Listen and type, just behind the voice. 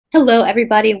Hello,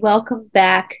 everybody. Welcome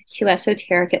back to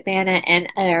Esoteric Atlanta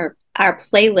and our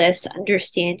playlist,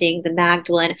 Understanding the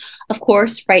Magdalene. Of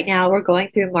course, right now we're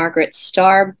going through Margaret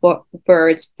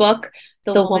Starbird's book,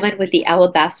 The Woman with the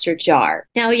Alabaster Jar.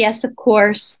 Now, yes, of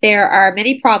course, there are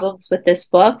many problems with this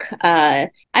book. I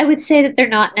would say that they're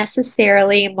not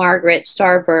necessarily Margaret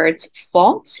Starbird's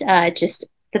fault, just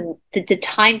the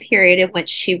time period in which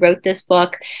she wrote this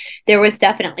book. There was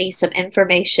definitely some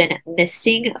information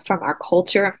missing from our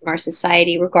culture and from our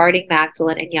society regarding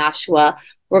Magdalene and Yahshua,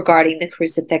 regarding the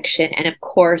crucifixion, and of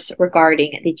course,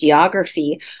 regarding the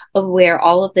geography of where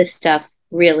all of this stuff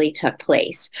really took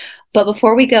place. But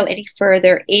before we go any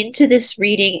further into this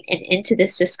reading and into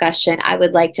this discussion, I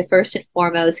would like to first and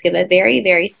foremost give a very,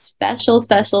 very special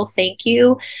thank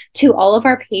you to all of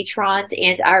our patrons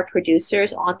and our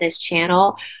producers on this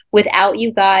channel. Without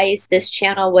you guys, this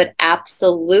channel would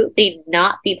absolutely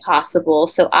not be possible.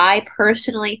 So I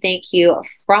personally thank you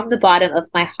from the bottom of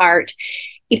my heart.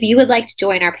 If you would like to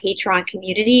join our Patreon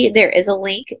community, there is a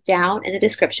link down in the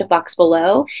description box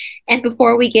below. And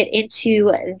before we get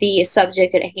into the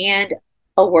subject at hand,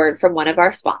 a word from one of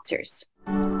our sponsors.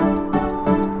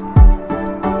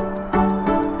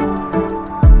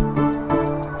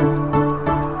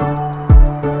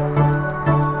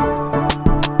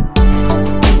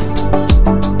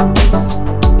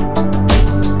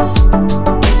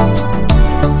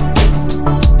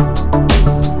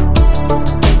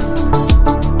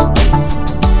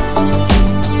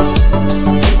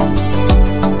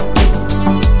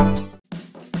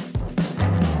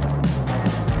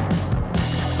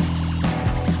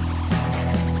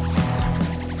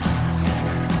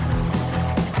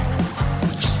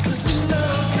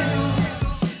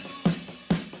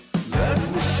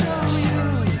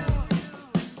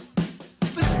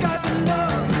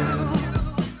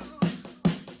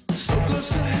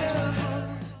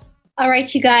 All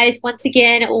right, you guys, once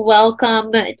again,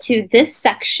 welcome to this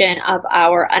section of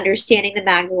our Understanding the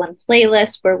Magdalene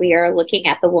playlist, where we are looking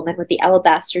at the woman with the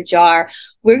alabaster jar.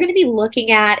 We're going to be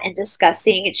looking at and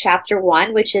discussing chapter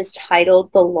 1, which is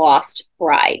titled The Lost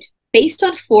Bride. Based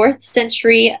on 4th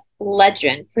century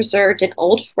legend preserved in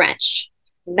Old French,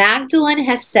 Magdalene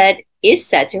is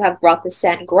said to have brought the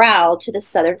Saint Graal to the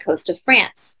southern coast of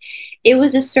France. It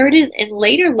was asserted in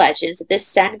later legends that this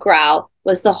Saint Graal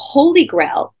was the Holy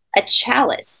Grail, a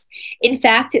chalice. In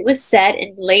fact, it was said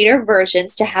in later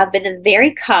versions to have been the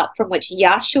very cup from which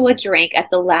Yahshua drank at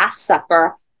the Last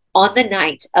Supper on the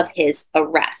night of his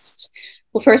arrest.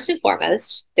 Well, first and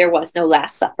foremost, there was no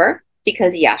Last Supper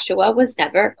because Yahshua was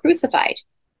never crucified.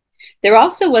 There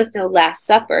also was no Last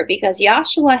Supper because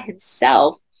Yahshua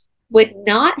himself would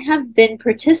not have been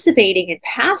participating in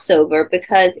Passover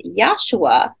because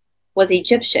Yahshua was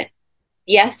Egyptian.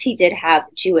 Yes, he did have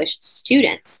Jewish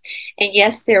students. And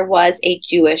yes, there was a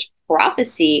Jewish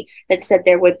prophecy that said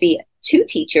there would be 2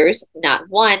 teachers, not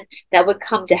one, that would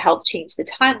come to help change the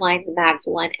timeline,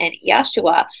 Magdalene and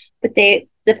Yahshua. But the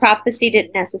prophecy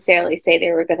didn't necessarily say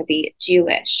they were going to be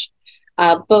Jewish.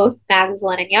 Both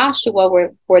Magdalene and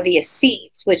Yahshua were the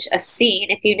Essenes, which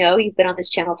Essene, if you know, you've been on this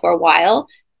channel for a while,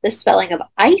 the spelling of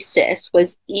Isis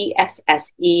was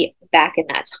E-S-S-E back in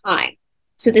that time.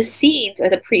 So the Essenes are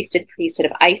the priest and priesthood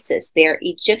of Isis. They're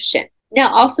Egyptian.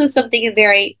 Now, also something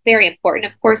very, very important.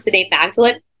 Of course, the name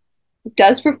Magdalene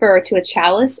does refer to a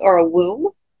chalice or a womb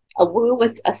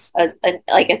with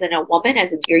like as in a woman,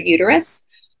 as in your uterus.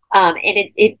 And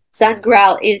Saint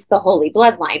Graal is the holy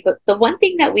bloodline. But the one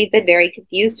thing that we've been very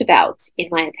confused about, in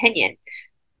my opinion,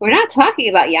 we're not talking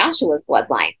about Yahshua's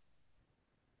bloodline.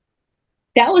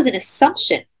 That was an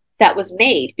assumption that was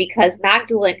made because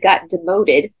Magdalene got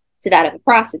demoted to that of a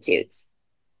prostitute.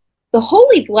 The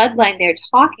holy bloodline they're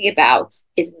talking about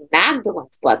is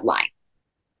Magdalene's bloodline.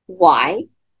 Why?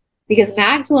 Because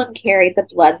Magdalene carried the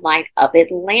bloodline of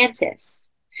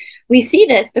Atlantis. We see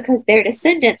this because their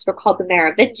descendants were called the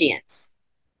Merovingians.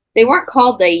 They weren't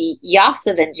called the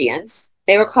Yasovingians.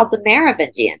 They were called the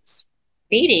Merovingians,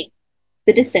 meaning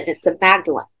the descendants of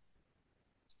Magdalene.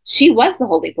 She was the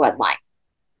holy bloodline.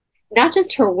 Not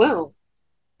just her womb,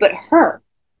 but her,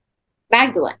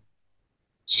 Magdalene.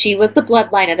 She was the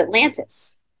bloodline of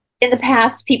Atlantis. In the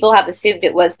past, people have assumed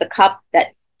it was the cup that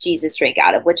Jesus drank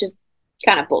out of, which is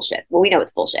kind of bullshit. Well, we know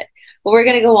it's bullshit. But we're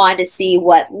going to go on to see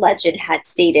what legend had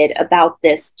stated about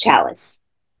this chalice.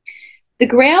 The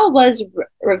Grail was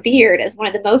revered as one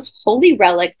of the most holy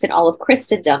relics in all of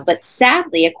Christendom, but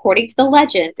sadly, according to the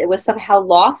legends, it was somehow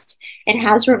lost and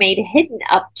has remained hidden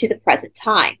up to the present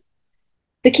time.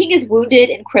 The king is wounded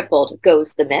and crippled,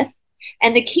 goes the myth,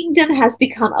 and the kingdom has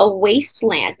become a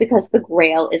wasteland because the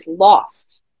Grail is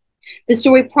lost. The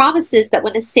story promises that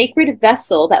when the sacred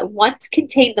vessel that once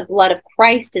contained the blood of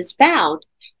Christ is found,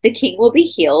 the king will be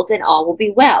healed and all will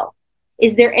be well.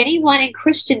 Is there anyone in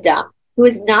Christendom who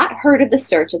has not heard of the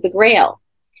search of the Grail?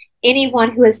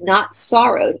 Anyone who has not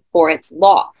sorrowed for its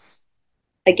loss?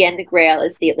 Again, the Grail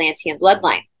is the Atlantean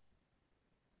bloodline.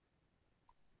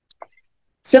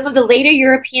 Some of the later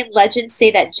European legends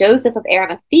say that Joseph of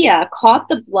Arimathea caught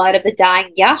the blood of the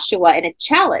dying Yahshua in a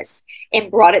chalice and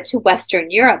brought it to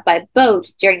Western Europe by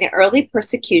boat during the early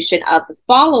persecution of the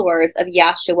followers of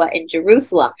Yahshua in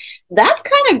Jerusalem. That's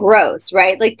kind of gross,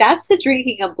 right? Like, that's the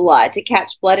drinking of blood, to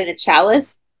catch blood in a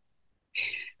chalice.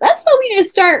 That's why we need to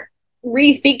start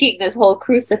rethinking this whole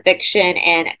crucifixion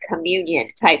and communion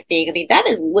type thing. I mean, that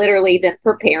is literally them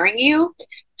preparing you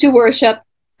to worship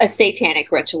a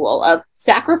satanic ritual of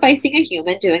sacrificing a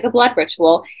human, doing a blood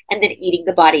ritual, and then eating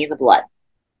the body and the blood.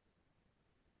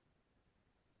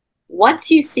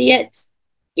 Once you see it,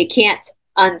 you can't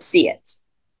unsee it.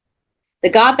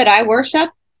 The God that I worship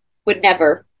would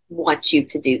never want you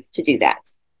to do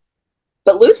that.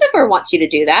 But Lucifer wants you to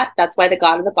do that. That's why the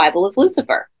God of the Bible is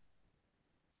Lucifer.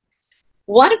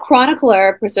 One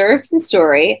chronicler preserves the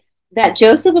story that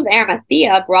Joseph of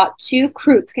Arimathea brought 2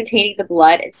 crutes containing the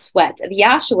blood and sweat of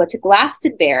Yahshua to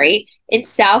Glastonbury in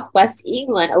southwest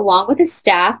England, along with a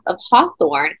staff of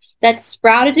hawthorn that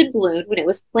sprouted and bloomed when it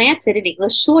was planted in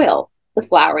English soil, the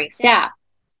flowering staff.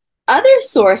 Other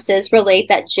sources relate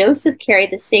that Joseph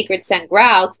carried the sacred Saint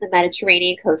Graal to the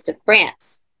Mediterranean coast of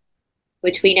France,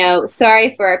 which we know,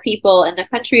 sorry for our people in the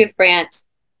country of France,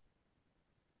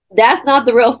 that's not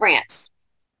the real France.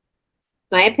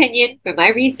 My opinion, from my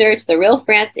research, the real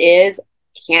France is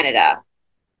Canada.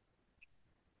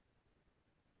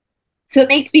 So it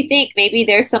makes me think maybe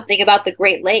there's something about the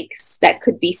Great Lakes that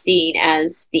could be seen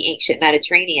as the ancient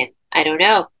Mediterranean. I don't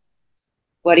know.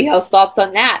 What are y'all's thoughts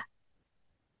on that?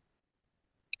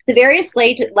 The various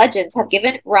legends have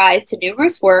given rise to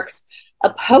numerous works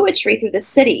of poetry through the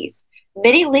cities,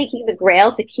 many linking the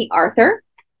Grail to King Arthur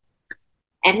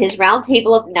and his round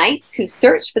table of knights who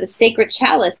searched for the sacred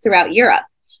chalice throughout Europe.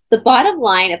 The bottom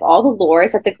line of all the lore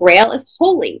is that the Grail is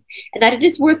holy and that it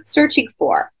is worth searching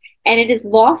for, and it is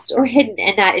lost or hidden,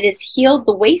 and that it has healed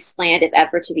the wasteland if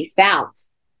ever to be found.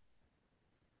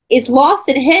 It's lost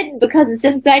and hidden because it's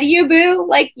inside of you, boo.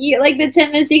 Like the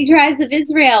 10 missing tribes of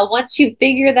Israel. Once you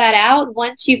figure that out,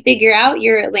 once you figure out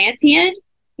you're Atlantean,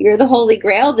 you're the Holy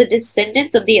Grail, the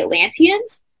descendants of the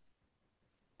Atlanteans,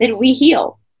 then we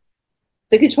heal.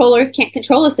 The controllers can't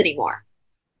control us anymore.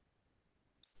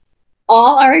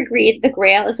 All are agreed the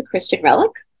Grail is a Christian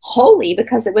relic, holy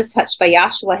because it was touched by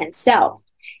Yahshua himself.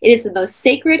 It is the most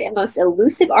sacred and most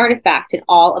elusive artifact in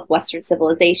all of Western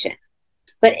civilization.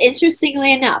 But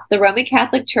interestingly enough, the Roman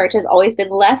Catholic Church has always been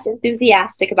less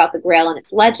enthusiastic about the Grail and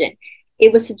its legend.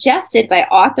 It was suggested by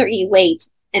Arthur E. Waite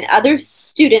and other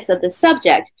students of the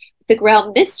subject that the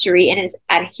Grail mystery and its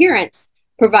adherents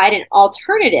provide an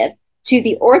alternative to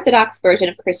the Orthodox version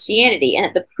of Christianity, and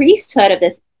that the priesthood of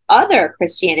this other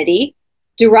Christianity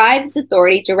derives its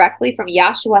authority directly from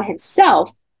Yahshua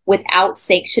himself without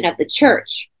sanction of the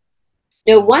Church.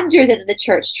 No wonder that the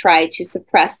Church tried to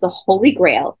suppress the Holy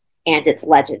Grail and its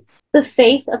legends. The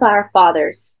faith of our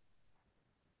fathers.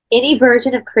 Any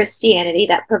version of Christianity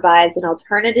that provides an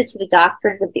alternative to the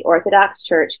doctrines of the Orthodox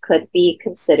Church could be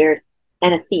considered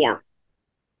anathema.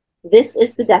 This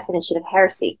is the definition of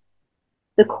heresy.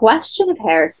 The question of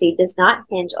heresy does not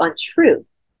hinge on truth,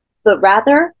 but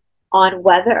rather on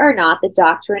whether or not the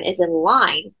doctrine is in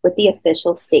line with the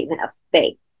official statement of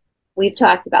faith. We've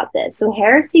talked about this. So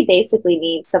heresy basically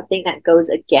means something that goes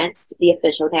against the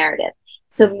official narrative.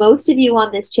 So most of you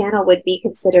on this channel would be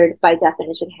considered by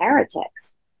definition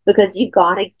heretics because you've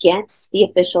gone against the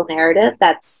official narrative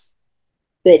that's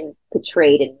been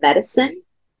portrayed in medicine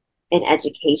and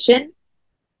education.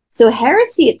 So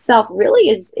heresy itself really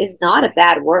is not a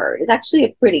bad word. It's actually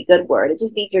a pretty good word. It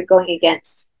just means you're going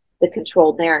against the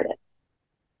controlled narrative.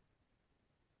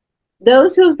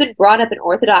 Those who have been brought up in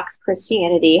Orthodox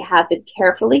Christianity have been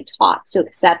carefully taught to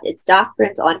accept its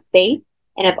doctrines on faith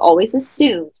and have always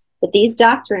assumed that these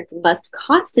doctrines must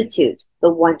constitute the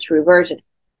one true version.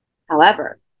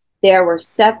 However, there were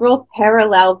several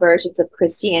parallel versions of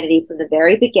Christianity from the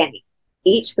very beginning,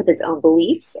 each with its own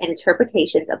beliefs and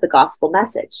interpretations of the gospel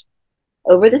message.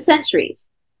 Over the centuries,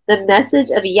 the message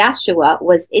of Yahshua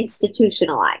was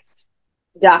institutionalized.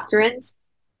 Doctrines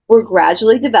were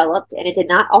gradually developed, and it did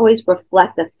not always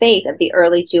reflect the faith of the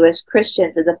early Jewish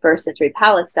Christians of the first century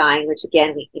Palestine, which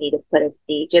again, we need to put in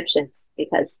the Egyptians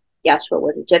because Yahshua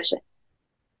was Egyptian.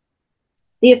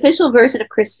 The official version of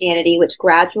Christianity, which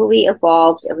gradually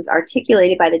evolved and was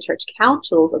articulated by the church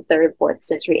councils of 3rd and 4th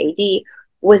century AD,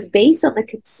 was based on the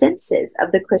consensus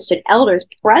of the Christian elders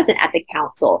present at the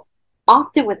council,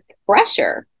 often with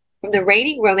pressure from the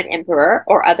reigning Roman emperor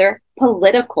or other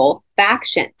political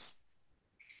factions.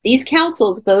 These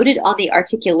councils voted on the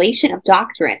articulation of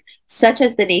doctrine, such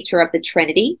as the nature of the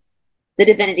Trinity, the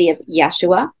divinity of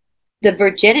Yeshua, the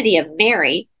virginity of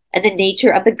Mary, and the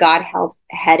nature of the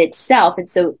Godhead itself. And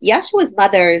so Yeshua's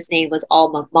mother's name was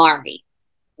Alma Mari,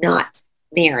 not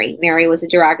Mary. Mary was a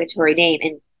derogatory name,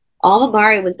 and Alma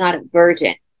Mari was not a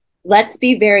virgin. Let's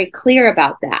be very clear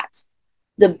about that.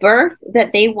 The birth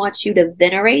that they want you to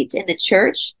venerate in the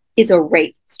church is a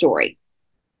rape story,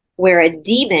 where a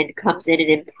demon comes in and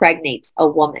impregnates a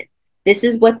woman. This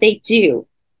is what they do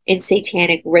in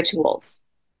satanic rituals.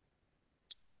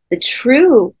 The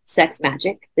true sex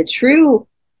magic, the true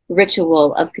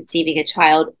ritual of conceiving a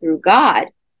child through God,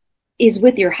 is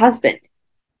with your husband.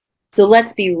 So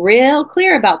let's be real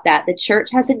clear about that. The church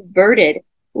has inverted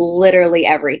literally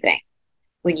everything.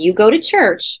 When you go to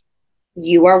church,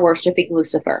 you are worshiping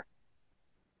Lucifer.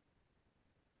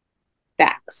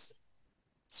 Facts.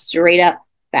 Straight up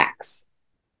facts.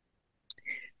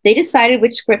 They decided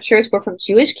which scriptures were from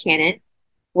Jewish canon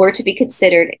were to be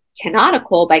considered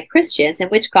canonical by Christians and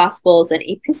which gospels and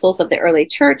epistles of the early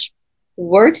church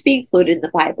were to be included in the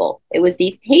Bible. It was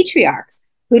these patriarchs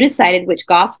who decided which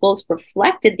gospels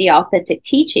reflected the authentic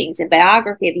teachings and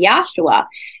biography of Yahshua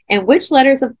and which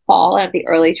letters of Paul and of the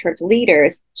early church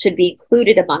leaders should be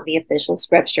included among the official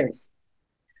scriptures.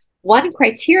 One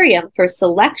criterion for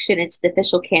selection into the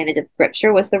official canon of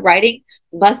scripture was the writing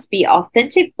must be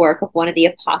authentic work of one of the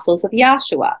apostles of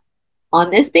Yahshua. On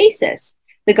this basis,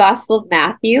 the Gospel of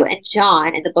Matthew and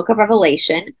John and the book of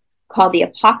Revelation, called the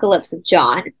Apocalypse of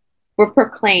John, were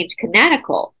proclaimed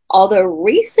canonical, although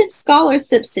recent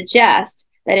scholarship suggests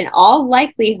that in all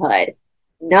likelihood,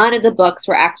 none of the books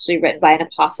were actually written by an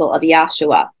apostle of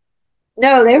Yahshua.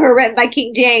 No, they were written by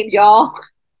King James, y'all.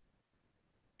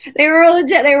 They were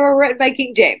legit. They were written by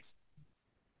King James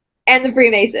and the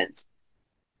Freemasons.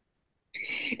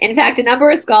 In fact, a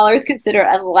number of scholars consider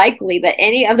unlikely that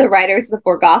any of the writers of the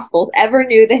 4 Gospels ever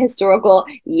knew the historical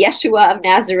Yeshua of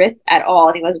Nazareth at all.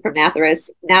 And he wasn't from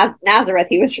Nazareth,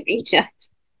 he was from Egypt.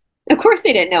 Of course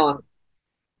they didn't know him.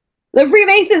 The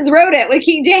Freemasons wrote it with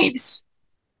King James.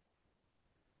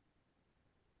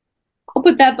 I'll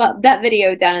put that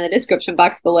video down in the description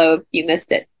box below if you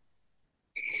missed it.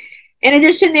 In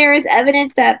addition, there is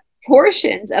evidence that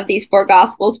portions of these 4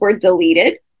 Gospels were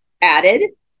deleted,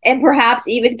 added, and perhaps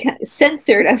even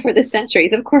censored over the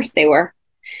centuries. Of course they were.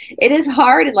 It is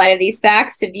hard in light of these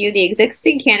facts to view the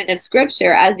existing canon of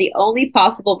Scripture as the only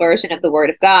possible version of the Word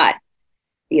of God.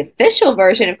 The official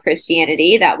version of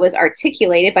Christianity that was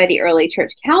articulated by the early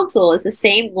church council is the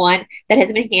same one that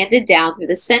has been handed down through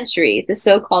the centuries, the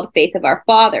so-called faith of our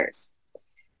fathers.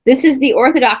 This is the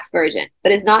Orthodox version,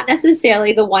 but is not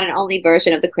necessarily the one and only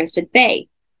version of the Christian faith,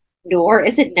 nor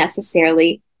is it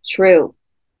necessarily true.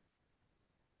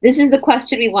 This is the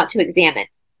question we want to examine.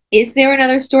 Is there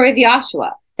another story of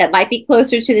Yahshua that might be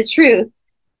closer to the truth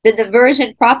than the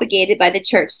version propagated by the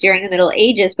church during the Middle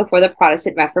Ages before the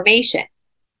Protestant Reformation?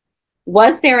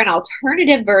 Was there an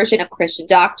alternative version of Christian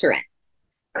doctrine?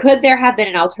 Could there have been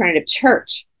an alternative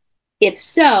church? If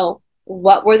so,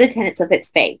 what were the tenets of its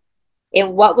faith?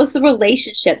 And what was the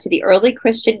relationship to the early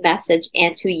Christian message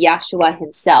and to Yahshua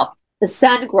himself? The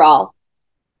Sun Graal.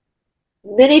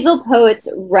 Medieval poets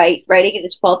writing in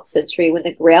the 12th century when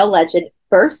the Grail legend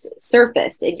first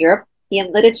surfaced in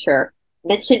European literature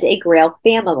mentioned a Grail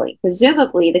family,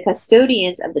 presumably the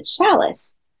custodians of the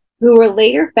chalice, who were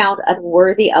later found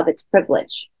unworthy of its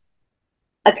privilege.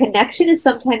 A connection is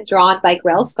sometimes drawn by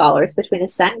Grail scholars between the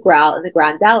Sun Graal and the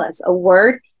Grandalis, a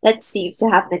word that seems to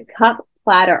have been cup,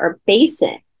 platter, or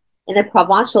basin in the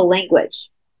Provençal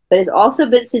language, but has also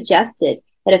been suggested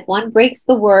that if one breaks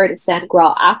the word Saint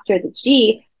Graal after the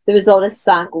G, the result is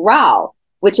Saint Graal,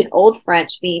 which in Old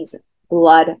French means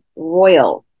blood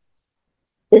royal.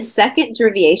 This second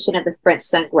derivation of the French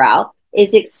Saint Graal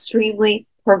is extremely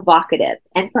provocative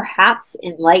and perhaps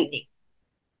enlightening.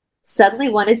 Suddenly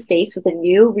one is faced with a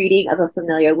new reading of a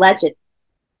familiar legend.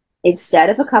 Instead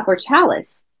of a cup or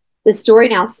chalice, the story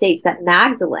now states that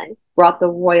Magdalene brought the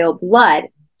royal blood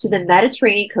to the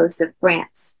Mediterranean coast of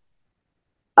France.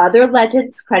 Other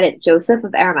legends credit Joseph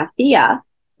of Arimathea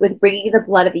with bringing the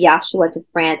blood of Yahshua to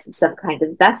France in some kind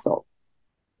of vessel.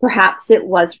 Perhaps it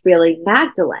was really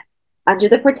Magdalene, under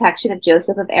the protection of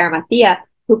Joseph of Arimathea,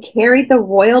 who carried the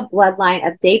royal bloodline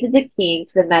of David the King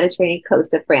to the Mediterranean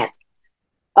coast of France.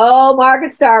 Oh,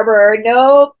 Margaret Starbird,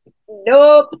 nope,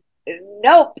 nope.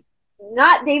 Nope,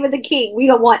 not David the King. We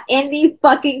don't want any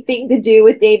fucking thing to do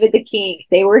with David the King.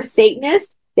 They were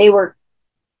Satanists. They were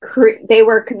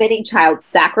committing child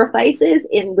sacrifices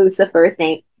in Lucifer's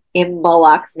name, in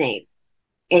Moloch's name,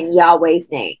 in Yahweh's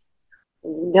name.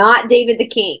 Not David the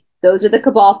King. Those are the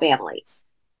Cabal families.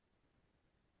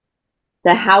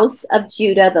 The house of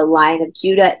Judah, the line of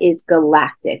Judah, is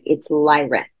galactic. It's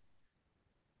Lyran.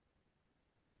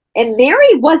 And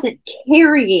Mary wasn't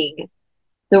carrying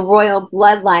the royal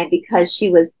bloodline because she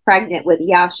was pregnant with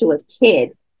Yahshua's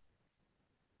kid.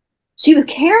 She was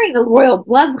carrying the royal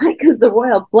bloodline because the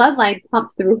royal bloodline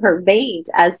pumped through her veins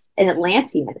as an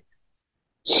Atlantean.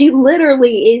 She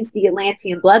literally is the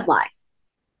Atlantean bloodline.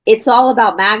 It's all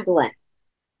about Magdalene.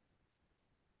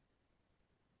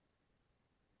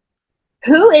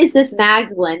 Who is this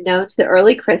Magdalene, known to the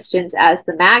early Christians as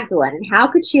the Magdalene, and how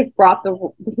could she have brought the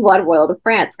blood royal to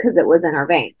France? Because it was in her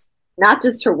veins. Not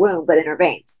just her womb, but in her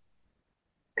veins.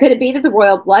 Could it be that the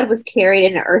royal blood was carried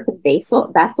in an earthen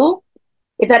vessel?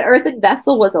 If that earthen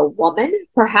vessel was a woman,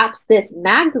 perhaps this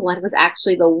Magdalene was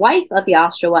actually the wife of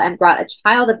Yahshua and brought a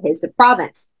child of his to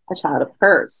province. A child of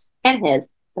hers. And his,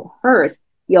 of hers.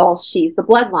 Y'all, she's the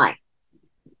bloodline.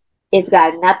 It's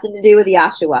got nothing to do with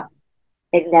Yahshua.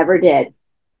 It never did.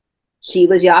 She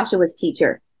was Yahshua's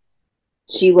teacher.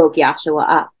 She woke Yahshua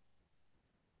up.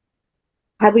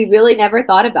 Have we really never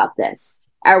thought about this?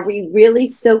 Are we really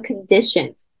so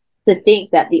conditioned to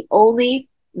think that the only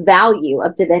value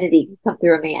of divinity can come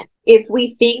through a man? If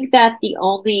we think that the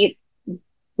only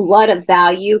blood of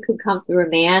value can come through a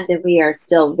man, then we are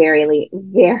still very,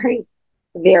 very,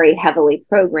 very heavily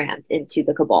programmed into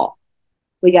the cabal.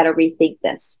 We got to rethink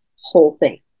this whole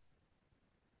thing.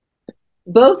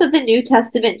 Both of the New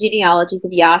Testament genealogies of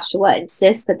Yahshua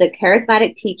insist that the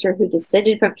charismatic teacher who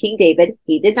descended from King David,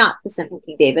 he did not descend from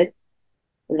King David.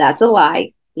 That's a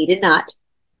lie. He did not.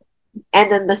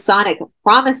 And the Masonic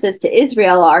promises to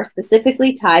Israel are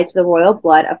specifically tied to the royal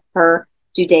blood of her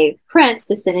Judaic prince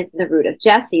descended from the root of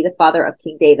Jesse, the father of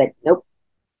King David. Nope.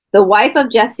 The wife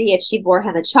of Jesse, if she bore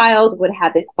him a child, would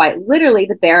have been quite literally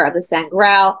the bearer of the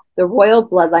Sangral, the royal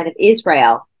bloodline of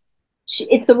Israel.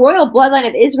 It's the royal bloodline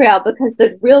of Israel because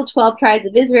the real 12 tribes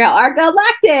of Israel are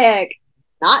galactic,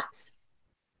 not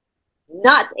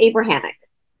Abrahamic.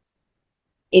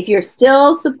 If you're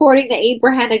still supporting the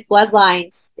Abrahamic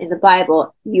bloodlines in the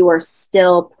Bible, you are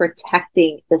still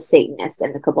protecting the Satanist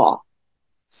and the cabal.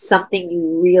 Something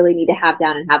you really need to have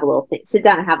down and have a little sit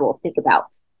down and have a little think about.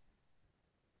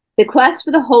 The quest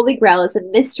for the Holy Grail is a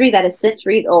mystery that is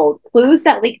centuries old. Clues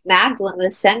that link Magdalene with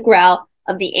the Sangral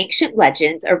of the ancient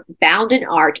legends are found in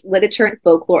art, literature, and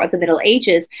folklore of the Middle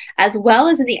Ages, as well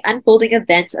as in the unfolding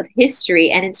events of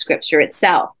history and in Scripture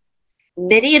itself.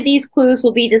 Many of these clues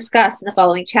will be discussed in the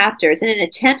following chapters in an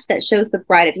attempt that shows the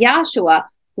bride of Yahshua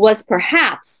was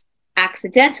perhaps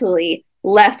accidentally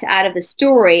left out of the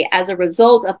story as a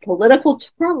result of political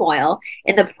turmoil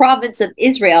in the province of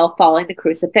Israel following the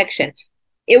crucifixion.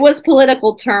 It was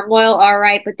political turmoil, all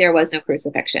right, but there was no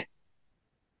crucifixion.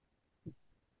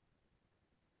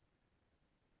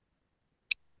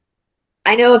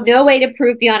 I know of no way to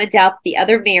prove beyond a doubt that the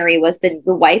other Mary was the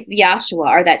wife of Yahshua,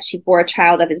 or that she bore a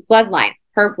child of his bloodline,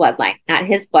 her bloodline, not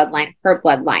his bloodline, her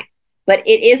bloodline. But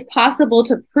it is possible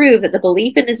to prove that the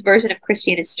belief in this version of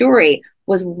Christianity story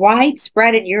was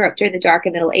widespread in Europe during the Dark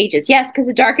and Middle Ages. Yes, because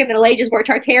the Dark and Middle Ages were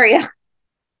Tartaria.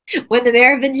 When the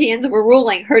Merovingians were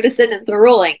ruling, her descendants were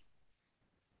ruling.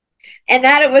 And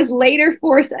that it was later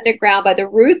forced underground by the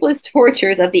ruthless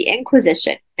tortures of the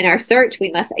Inquisition. In our search,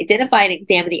 we must identify and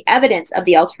examine the evidence of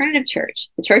the alternative church,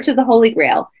 the Church of the Holy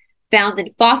Grail, found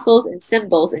in fossils and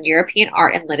symbols in European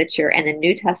art and literature and the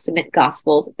New Testament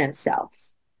Gospels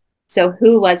themselves. So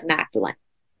who was Magdalene?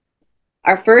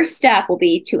 Our first step will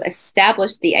be to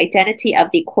establish the identity of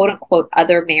the quote-unquote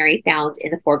other Mary found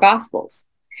in the four Gospels.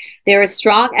 There is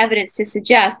strong evidence to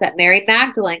suggest that Mary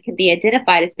Magdalene can be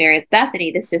identified as Mary of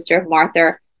Bethany, the sister of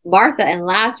Martha, and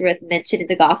Lazarus mentioned in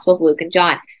the Gospel of Luke and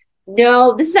John.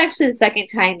 No, this is actually the second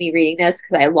time me reading this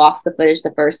because I lost the footage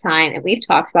the first time, and we've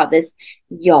talked about this.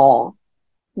 Y'all,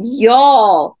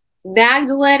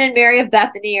 Magdalene and Mary of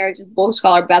Bethany are just, we'll just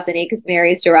call her Bethany because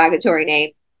Mary is a derogatory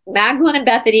name. Magdalene and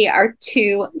Bethany are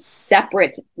two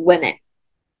separate women.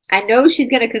 I know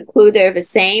she's going to conclude they're the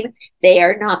same. They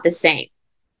are not the same.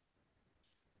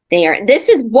 This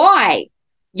is why,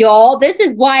 y'all, this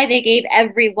is why they gave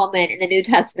every woman in the New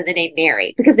Testament the name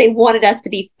Mary, because they wanted us to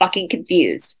be fucking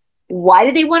confused. Why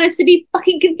did they want us to be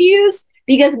fucking confused?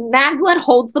 Because Magdalene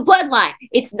holds the bloodline.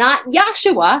 It's not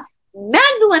Yahshua.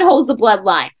 Magdalene holds the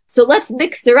bloodline. So let's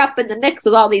mix her up in the mix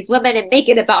with all these women and make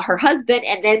it about her husband,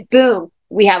 and then boom,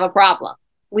 we have a problem.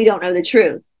 We don't know the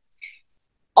truth.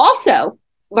 Also,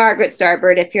 Margaret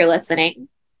Starbird, if you're listening,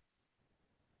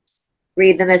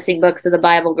 read the missing books of the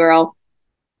Bible, girl.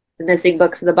 The missing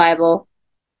books of the Bible.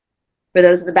 For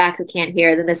those in the back who can't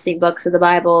hear, the missing books of the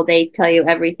Bible, they tell you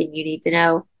everything you need to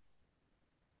know.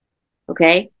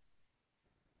 Okay?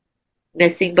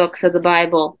 Missing books of the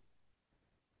Bible.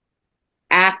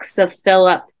 Acts of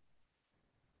Philip.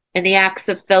 In the Acts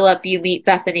of Philip, you meet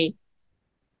Bethany.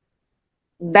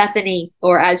 Bethany,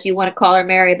 or as you want to call her,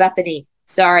 Mary Bethany.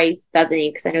 Sorry, Bethany,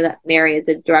 because I know that Mary is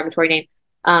a derogatory name.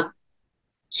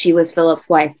 She was Philip's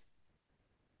wife.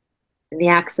 In the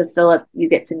Acts of Philip, you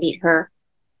get to meet her.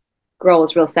 Girl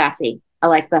was real sassy. I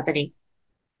like Bethany.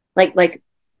 Like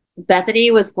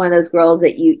Bethany was one of those girls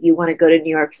that you want to go to New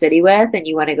York City with, and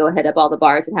you want to go hit up all the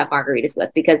bars and have margaritas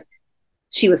with, because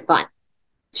she was fun.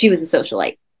 She was a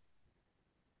socialite.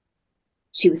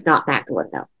 She was not Magdalene,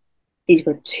 though. These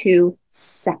were two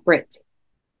separate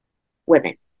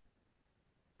women.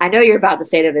 I know you're about to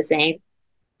say they're the same,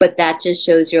 but that just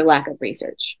shows your lack of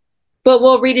research. But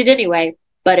we'll read it anyway,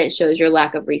 but it shows your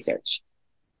lack of research.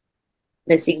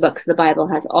 Missing Books of the Bible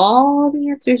has all the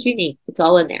answers you need. It's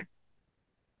all in there.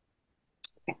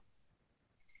 Okay.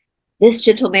 This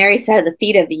gentle Mary sat at the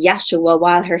feet of Yeshua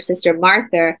while her sister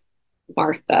Martha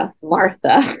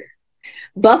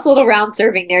bustled around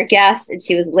serving their guests, and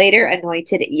she was later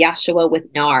anointed Yeshua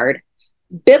with nard.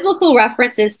 Biblical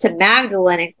references to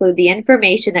Magdalene include the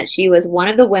information that she was one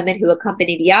of the women who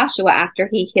accompanied Yeshua after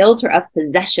he healed her of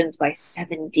possessions by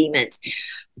 7 demons.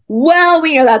 Well,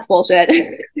 we know that's bullshit.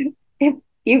 If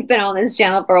you've been on this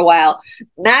channel for a while,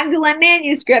 Magdalene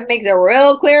manuscript makes it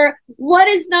real clear. What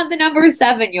is not the number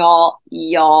 7, y'all?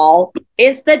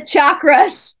 It's the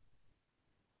chakras.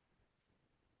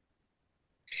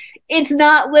 It's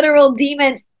not literal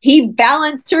demons. He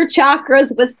balanced her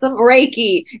chakras with some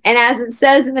Reiki. And as it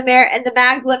says in the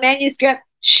Magdalene manuscript,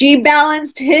 she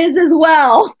balanced his as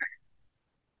well.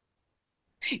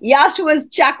 Yahshua's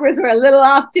chakras were a little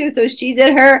off too, so she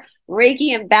did her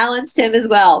Reiki and balanced him as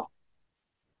well.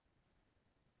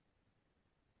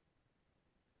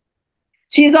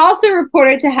 She is also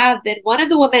reported to have been one of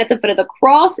the women at the foot of the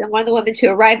cross and one of the women to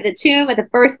arrive at the tomb at the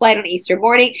first light on Easter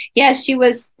morning. Yes, she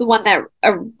was the one that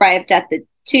arrived at the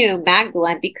tomb,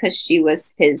 Magdalene, because she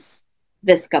was his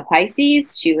Visca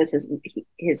Pisces. She was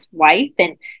his wife.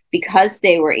 And because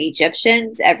they were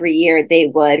Egyptians, every year they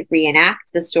would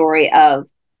reenact the story of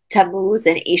Tammuz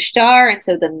and Ishtar. And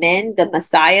so the men,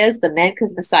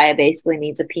 because Messiah basically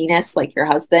means a penis, like your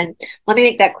husband. Let me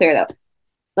make that clear, though.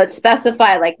 Let's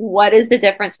specify, like, what is the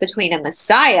difference between a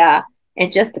Messiah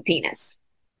and just a penis?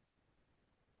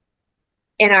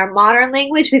 In our modern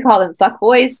language, we call them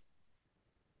fuckboys,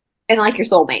 and like your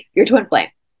soulmate, your twin flame.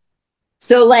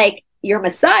 So, like, your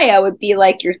Messiah would be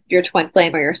like your twin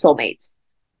flame or your soulmate.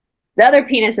 The other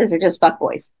penises are just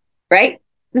fuckboys, right?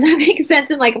 Does that make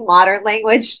sense in, like, modern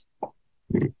language?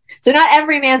 So not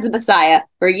every man's a Messiah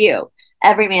for you.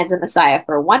 Every man's a Messiah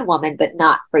for one woman, but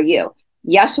not for you.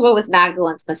 Yeshua was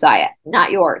Magdalene's Messiah, not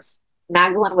yours.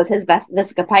 Magdalene was his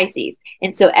Visca Pisces.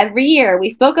 And so every year, we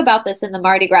spoke about this in the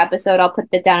Mardi Gras episode. I'll put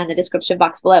that down in the description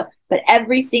box below. But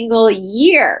every single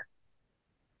year,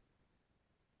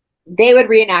 they would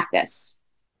reenact this.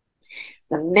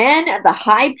 The men of the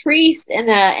high priest and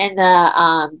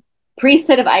the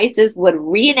priesthood of Isis would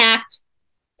reenact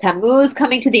Tammuz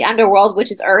coming to the underworld,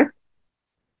 which is Earth.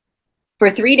 For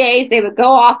 3 days, they would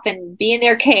go off and be in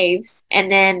their caves,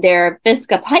 and then their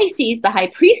Visca Pisces, the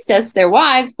high priestess, their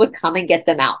wives, would come and get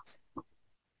them out.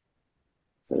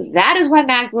 So that is why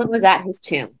Magdalene was at his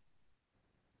tomb.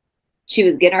 She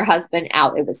was getting her husband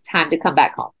out. It was time to come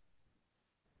back home.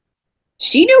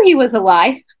 She knew he was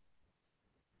alive.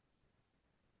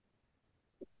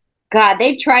 God,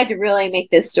 they've tried to really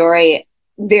make this story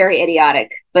very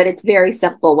idiotic, but it's very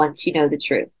simple once you know the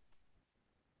truth.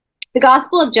 The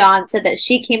Gospel of John said that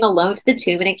she came alone to the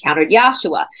tomb and encountered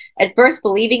Yeshua, at first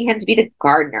believing him to be the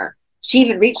gardener. She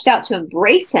even reached out to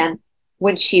embrace him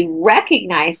when she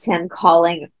recognized him,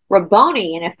 calling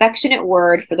Rabboni, an affectionate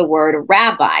word for the word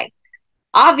rabbi.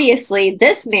 Obviously,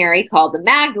 this Mary, called the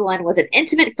Magdalene, was an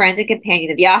intimate friend and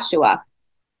companion of Yeshua.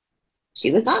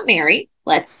 She was not married.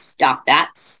 Let's stop that.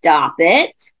 Stop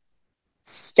it.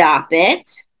 Stop it.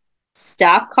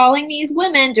 Stop calling these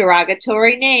women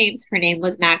derogatory names. Her name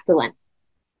was Magdalene.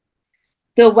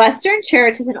 The Western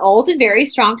Church is an old and very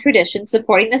strong tradition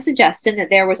supporting the suggestion that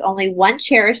there was only one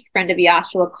cherished friend of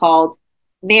Yeshua called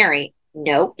Mary.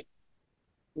 Nope.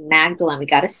 Magdalene. We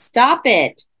got to stop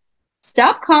it.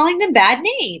 Stop calling them bad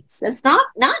names. That's not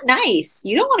nice.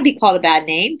 You don't want to be called a bad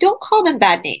name. Don't call them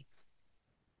bad names.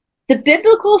 The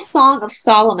biblical Song of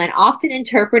Solomon, often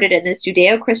interpreted in this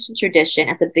Judeo-Christian tradition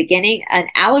at the beginning, an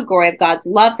allegory of God's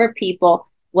love for people,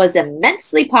 was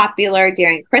immensely popular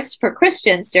for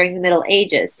Christians during the Middle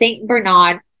Ages. Saint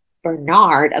Bernard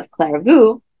of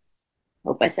Clairvaux,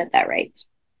 hope I said that right.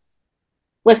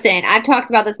 Listen, I've talked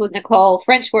about this with Nicole.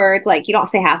 French words, like, you don't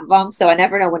say half of them, so I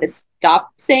never know when to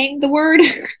stop saying the word.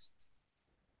 And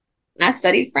I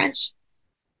studied French.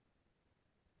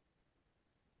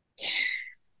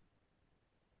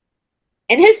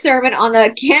 In his sermon on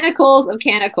the Canticles of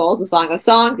Canticles, the Song of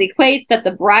Songs, equates that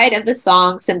the bride of the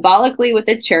song symbolically with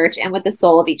the church and with the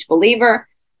soul of each believer.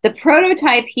 The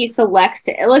prototype he selects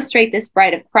to illustrate this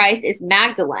bride of Christ is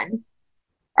Magdalene,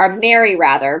 or Mary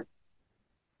rather.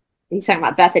 He's talking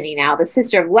about Bethany now, the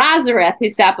sister of Lazarus, who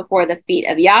sat before the feet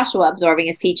of Yahshua absorbing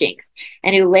his teachings,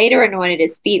 and who later anointed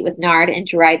his feet with nard and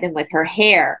dried them with her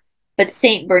hair. But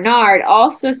Saint Bernard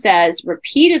also says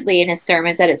repeatedly in his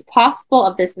sermons that it's possible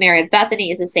of this Mary of Bethany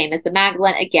is the same as the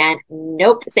Magdalene. Again,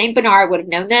 nope. Saint Bernard would have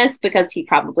known this because he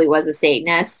probably was a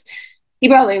Satanist. He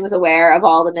probably was aware of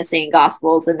all the missing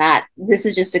gospels and that this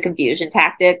is just a confusion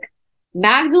tactic.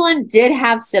 Magdalene did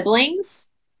have siblings,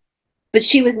 but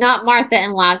she was not Martha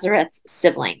and Lazarus'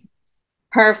 sibling.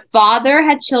 Her father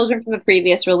had children from a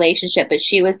previous relationship, but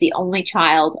she was the only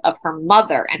child of her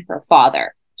mother and her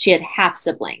father. She had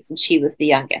half-siblings, and she was the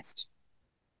youngest.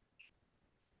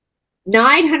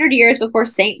 900 years before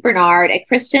Saint Bernard, a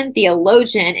Christian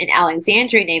theologian in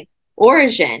Alexandria named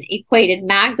Origen equated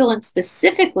Magdalene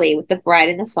specifically with the bride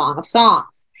in the Song of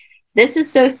Songs. This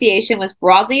association was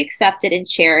broadly accepted and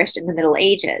cherished in the Middle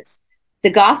Ages.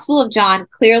 The Gospel of John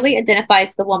clearly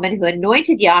identifies the woman who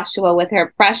anointed Yahshua with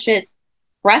her precious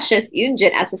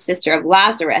unguent as the sister of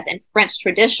Lazarus, and French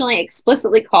traditionally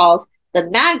explicitly calls the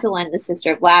Magdalene the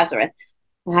sister of Lazarus.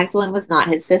 Magdalene was not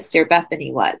his sister, Bethany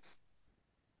was.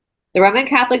 The Roman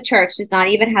Catholic Church does not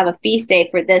even have a feast day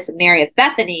for this Mary of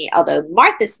Bethany, although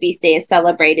Martha's feast day is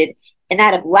celebrated, and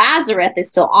that of Lazarus is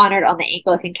still honored on the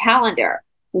Anglican calendar.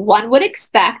 One would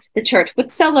expect the church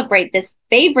would celebrate this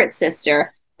favorite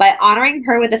sister by honoring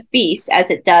her with a feast, as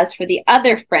it does for the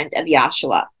other friend of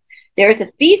Yahshua. There is a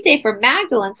feast day for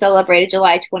Magdalene celebrated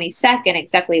July 22nd,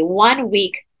 exactly 1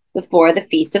 week before the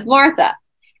Feast of Martha.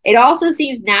 It also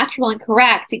seems natural and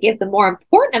correct to give the more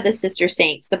important of the sister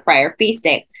saints the prior feast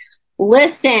day.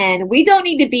 Listen, we don't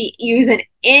need to be using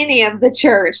any of the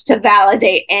church to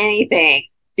validate anything.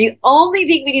 The only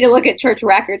thing we need to look at church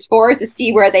records for is to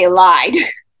see where they lied.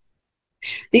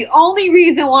 The only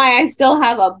reason why I still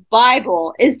have a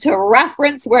Bible is to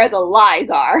reference where the lies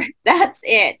are. That's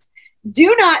it.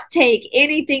 Do not take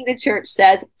anything the church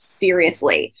says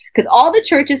seriously, because all the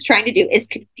church is trying to do is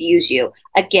confuse you.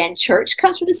 Again, church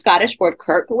comes from the Scottish word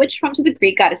kirk, which comes from the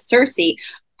Greek goddess Circe.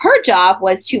 Her job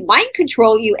was to mind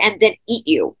control you and then eat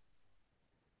you.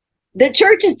 The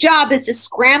church's job is to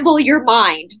scramble your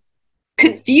mind,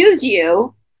 confuse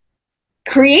you,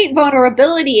 create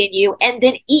vulnerability in you, and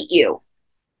then eat you.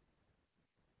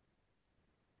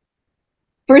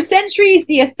 For centuries,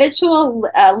 the official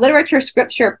literature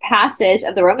scripture passage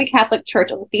of the Roman Catholic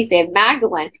Church on the feast day of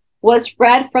Magdalene was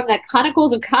read from the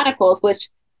Canticles of Canticles, which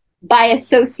by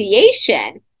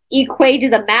association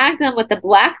equated the Magdalene with the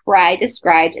Black Bride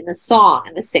described in the song.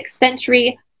 In the 6th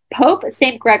century, Pope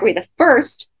St. Gregory I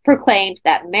proclaimed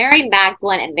that Mary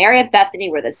Magdalene and Mary of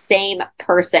Bethany were the same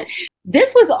person.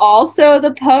 This was also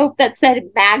the Pope that said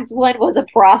Magdalene was a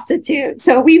prostitute.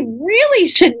 So we really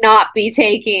should not be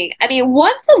taking, I mean,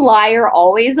 once a liar,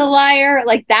 always a liar.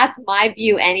 Like, that's my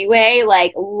view anyway.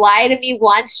 Like, lie to me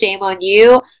once, shame on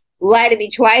you. Lie to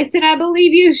me twice and I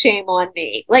believe you, shame on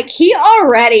me. Like, he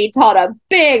already taught a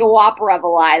big whopper of a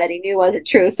lie that he knew wasn't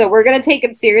true. So we're going to take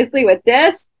him seriously with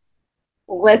this.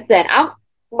 Listen, I'm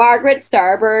Margaret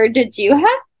Starbird. Did you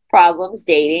have problems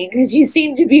dating? Because you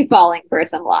seem to be falling for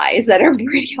some lies that are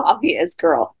pretty obvious,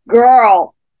 girl.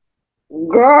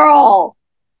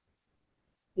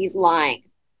 He's lying.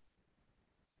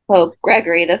 Pope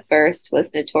Gregory I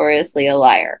was notoriously a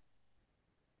liar.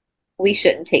 We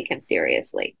shouldn't take him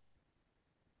seriously.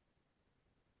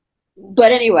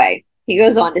 But anyway, he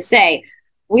goes on to say,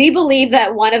 we believe that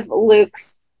the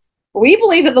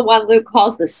one Luke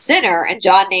calls the sinner and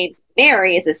John names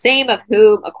Mary is the same of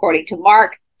whom, according to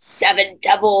Mark, 7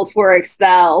 devils were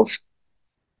expelled.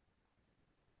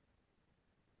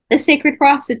 The sacred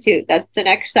prostitute. That's the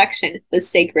next section, the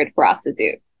sacred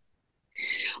prostitute.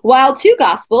 While 2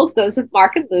 Gospels, those of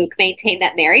Mark and Luke, maintain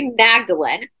that Mary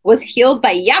Magdalene was healed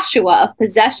by Yahshua of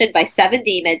possession by 7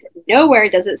 demons, nowhere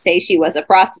does it say she was a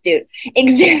prostitute.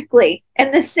 Exactly.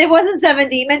 And it wasn't 7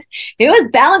 demons. It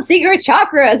was balancing her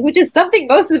chakras, which is something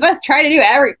most of us try to do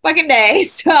every fucking day.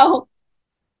 So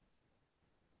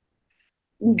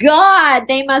God,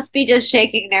 they must be just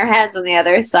shaking their heads on the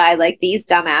other side like these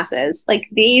dumbasses. Like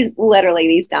these, literally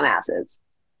these dumbasses.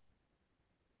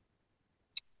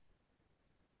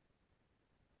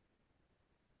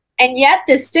 And yet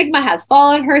this stigma has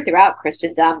followed her throughout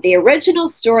Christendom. The original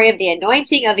story of the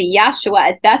anointing of Yeshua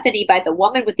at Bethany by the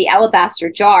woman with the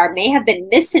alabaster jar may have been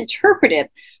misinterpreted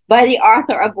by the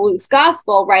author of Luke's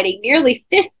Gospel, writing nearly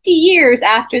 50 years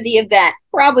after the event.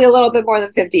 Probably a little bit more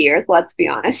than 50 years, let's be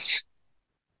honest.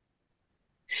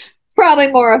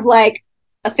 Probably more of like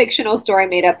a fictional story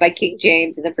made up by King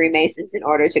James and the Freemasons in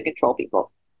order to control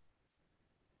people.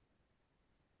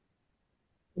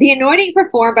 The anointing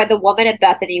performed by the woman at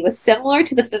Bethany was similar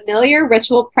to the familiar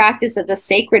ritual practice of the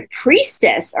sacred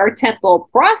priestess or temple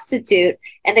prostitute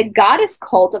and the goddess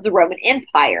cult of the Roman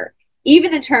Empire.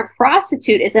 Even the term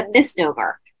prostitute is a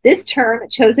misnomer. This term,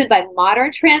 chosen by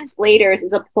modern translators,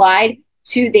 is applied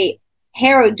to the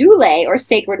Herodule, or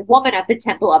sacred woman of the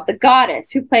temple of the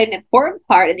goddess, who played an important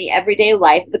part in the everyday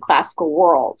life of the classical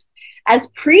world.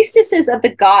 As priestesses of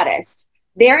the goddess,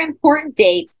 their important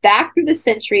dates back through the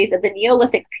centuries of the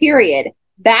Neolithic period,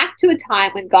 back to a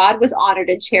time when God was honored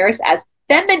and cherished as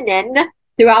feminine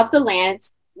throughout the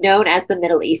lands known as the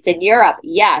Middle East and Europe.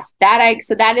 Yes,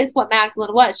 so that is what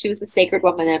Magdalene was. She was the sacred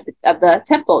woman of the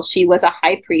temple. She was a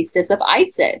high priestess of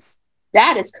Isis.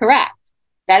 That is correct.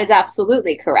 That is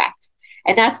absolutely correct.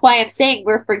 And that's why I'm saying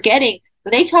we're forgetting,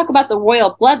 when they talk about the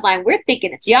royal bloodline, we're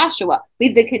thinking it's Joshua.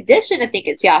 We've been conditioned to think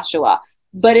it's Joshua.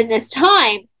 But in this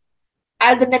time,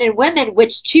 out of the men and women,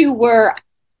 which two were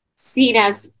seen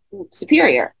as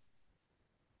superior?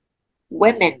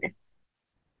 Women.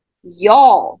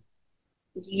 Y'all.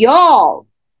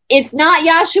 It's not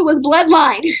Yahshua's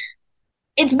bloodline.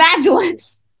 It's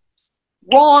Magdalene's.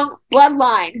 Wrong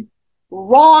bloodline.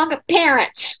 Wrong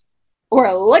parent.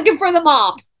 We're looking for the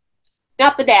mom,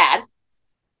 not the dad.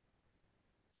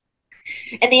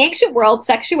 In the ancient world,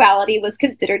 sexuality was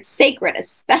considered sacred, a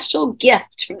special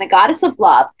gift from the goddess of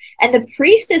love, and the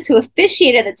priestess who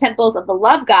officiated the temples of the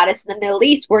love goddess in the Middle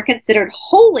East were considered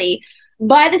holy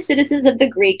by the citizens of the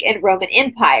Greek and Roman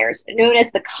empires. Known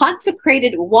as the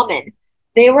consecrated woman,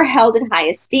 they were held in high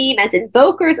esteem as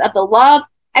invokers of the love,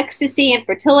 ecstasy, and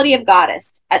fertility of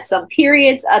goddess. At some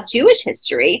periods of Jewish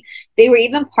history, they were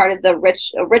even part of the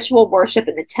ritual worship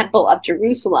in the Temple of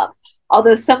Jerusalem.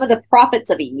 Although some of the prophets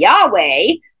of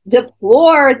Yahweh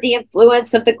deplored the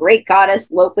influence of the great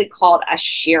goddess locally called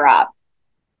Asherah.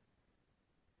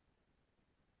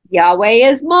 Yahweh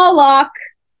is Moloch.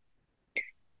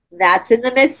 That's in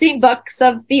the missing books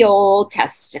of the Old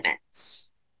Testament.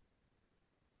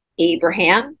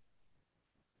 Abraham,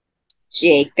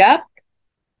 Jacob,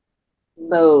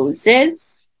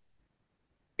 Moses,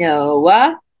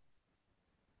 Noah,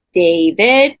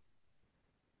 David,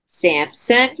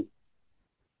 Samson,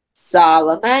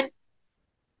 Solomon,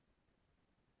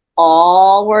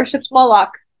 all worshipped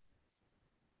Moloch.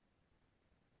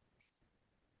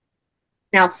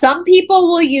 Now, some people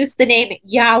will use the name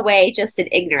Yahweh just in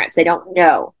ignorance. They don't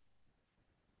know.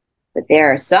 But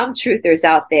there are some truthers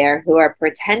out there who are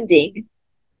pretending,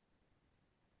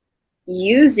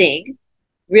 really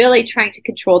trying to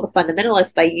control the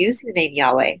fundamentalists by using the name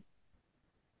Yahweh.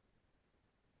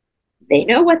 They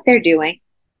know what they're doing.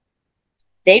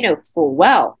 They know full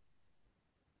well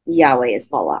Yahweh is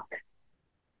Moloch.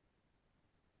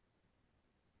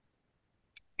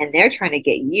 And they're trying to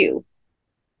get you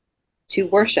to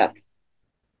worship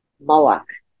Moloch.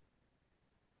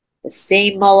 The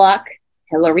same Moloch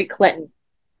Hillary Clinton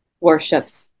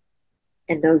worships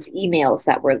in those emails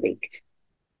that were leaked.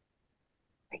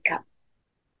 Wake up.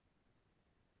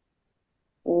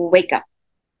 Wake up.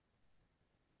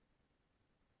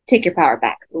 Take your power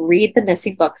back. Read the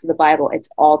missing books of the Bible. It's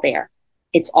all there.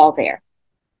 It's all there.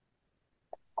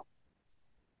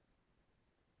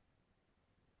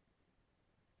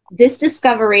 This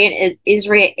discovery in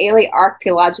Israeli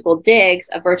archaeological digs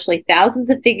of virtually thousands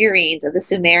of figurines of the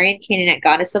Sumerian Canaanite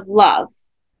goddess of love,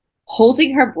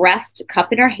 holding her breast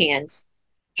cup in her hands,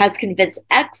 has convinced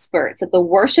experts that the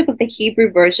worship of the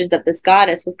Hebrew versions of this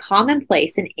goddess was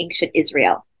commonplace in ancient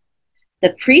Israel.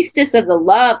 The priestess of the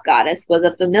love goddess was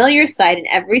a familiar sight in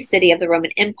every city of the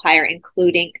Roman Empire,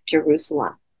 including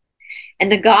Jerusalem. In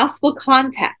the gospel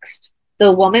context,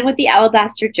 the woman with the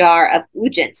alabaster jar of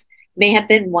unguent may have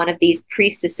been one of these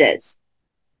priestesses,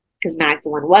 because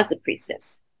Magdalene was a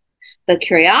priestess. But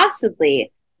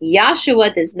curiously,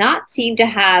 Yahshua does not seem to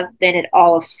have been at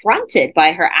all affronted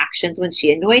by her actions when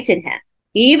she anointed him.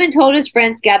 He even told his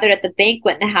friends gathered at the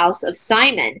banquet in the house of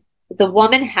Simon that the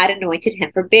woman had anointed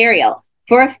him for burial,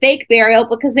 for a fake burial,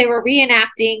 because they were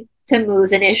reenacting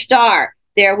Tammuz and Ishtar.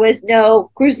 There was no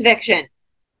crucifixion.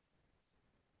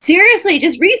 Seriously,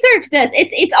 just research this.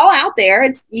 It's all out there.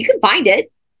 You can find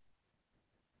it.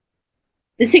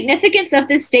 The significance of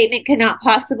this statement cannot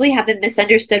possibly have been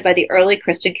misunderstood by the early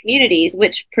Christian communities,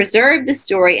 which preserved the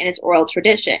story in its oral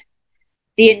tradition.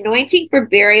 The anointing for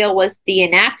burial was the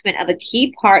enactment of a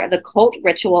key part of the cult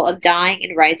ritual of dying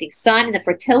and rising sun and the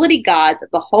fertility gods of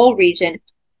the whole region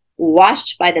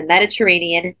washed by the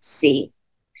Mediterranean Sea.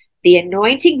 The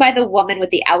anointing by the woman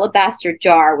with the alabaster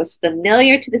jar was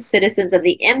familiar to the citizens of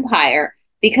the empire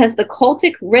because the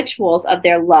cultic rituals of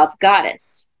their love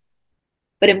goddess.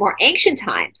 But in more ancient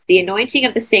times, the anointing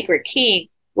of the sacred king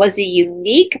was a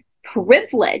unique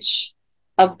privilege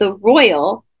of the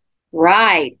royal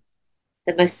bride,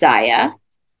 the Messiah,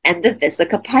 and the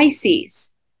Vesica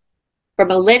Pisces. For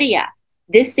millennia,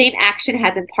 this same action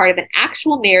had been part of an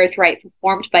actual marriage rite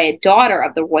performed by a daughter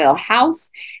of the royal house,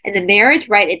 and the marriage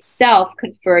rite itself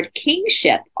conferred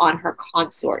kingship on her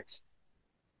consort.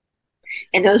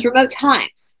 In those remote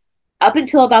times, up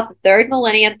until about the 3rd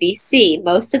millennium BC,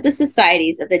 most of the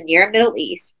societies of the Near Middle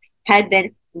East had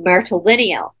been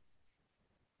matrilineal,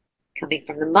 coming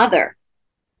from the mother,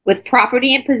 with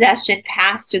property and possession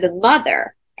passed through the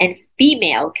mother and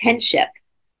female kinship.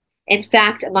 In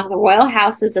fact, among the royal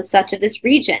houses of such of this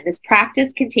region, this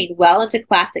practice continued well into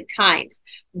classic times.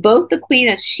 Both the Queen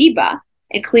of Sheba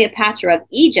and Cleopatra of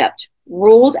Egypt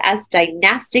ruled as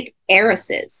dynastic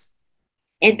heiresses.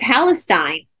 In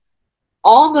Palestine,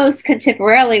 almost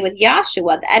contemporarily with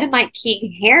Joshua, the Edomite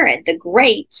king Herod the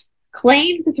Great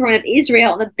claimed the throne of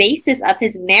Israel on the basis of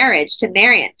his marriage to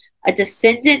Marian, a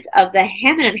descendant of the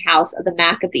Hamdan house of the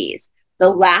Maccabees, the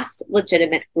last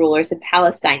legitimate rulers in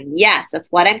Palestine. Yes,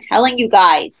 that's what I'm telling you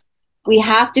guys. We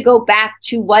have to go back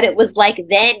to what it was like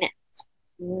then.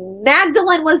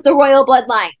 Magdalene was the royal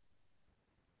bloodline.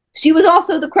 She was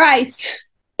also the Christ.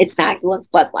 It's Magdalene's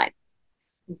bloodline.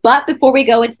 But before we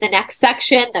go into the next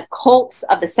section, the cults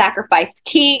of the sacrificed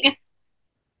king,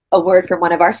 a word from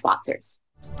one of our sponsors.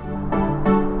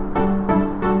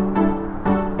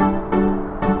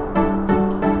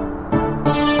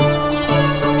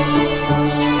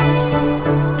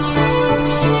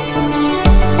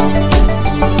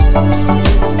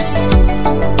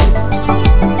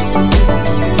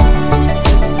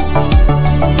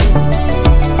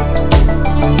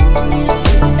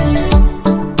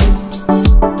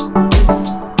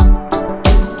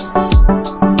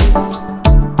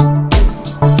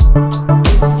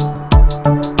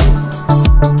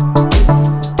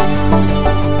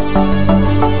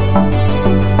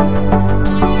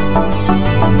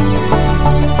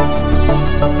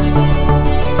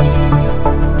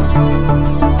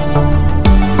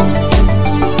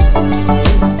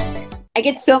 I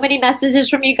get so many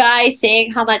messages from you guys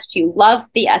saying how much you love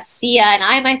the Asea, and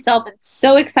I myself am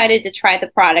so excited to try the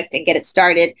product and get it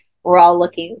started. We're all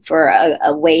looking for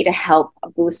a way to help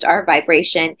boost our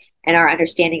vibration and our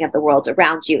understanding of the world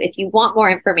around you. If you want more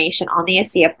information on the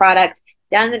Asea product,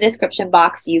 down in the description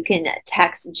box, you can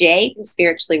text Jay from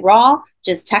Spiritually Raw.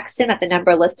 Just text him at the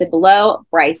number listed below,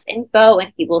 BRICEinfo,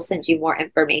 and he will send you more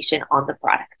information on the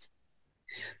product.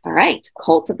 All right,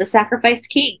 Cult of the Sacrificed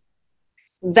King.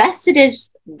 Vestiges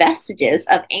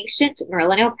of ancient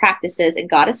millennial practices and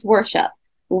goddess worship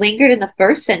lingered in the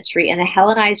 1st century in the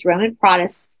Hellenized Roman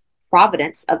province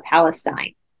of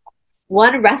Palestine.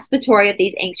 One respiratory of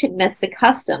these ancient myths and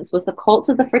customs was the cult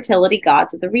of the fertility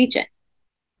gods of the region.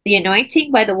 The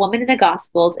anointing by the woman in the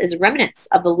Gospels is remnants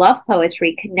of the love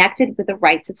poetry connected with the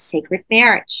rites of sacred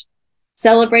marriage,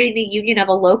 celebrating the union of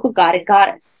a local god and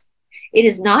goddess. It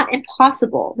is not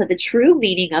impossible that the true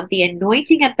meaning of the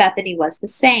anointing at Bethany was the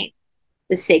same,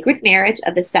 the sacred marriage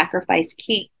of the sacrificed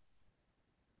king.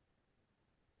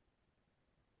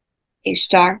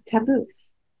 Ishtar Tammuz,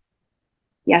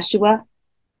 Yeshua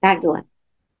Magdalene.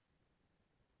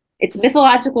 Its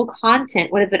mythological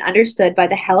content would have been understood by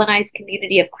the Hellenized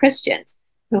community of Christians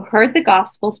who heard the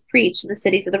Gospels preached in the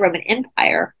cities of the Roman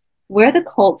Empire, where the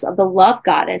cults of the love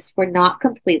goddess were not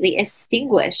completely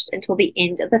extinguished until the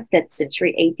end of the 5th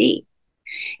century AD.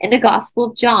 In the Gospel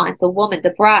of John, the woman, the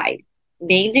bride,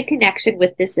 named in connection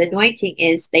with this anointing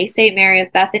is, they say, Mary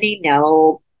of Bethany?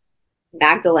 No,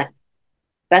 Magdalene.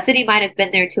 Bethany might have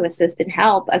been there to assist and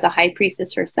help as a high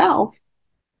priestess herself.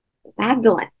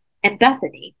 Magdalene and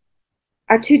Bethany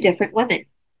are 2 different women.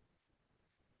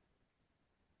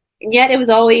 And yet it was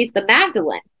always the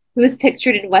Magdalene who is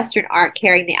pictured in Western art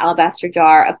carrying the alabaster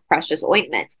jar of precious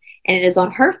ointment, and it is on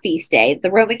her feast day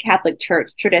the Roman Catholic Church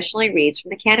traditionally reads from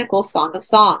the canonical Song of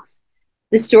Songs,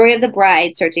 the story of the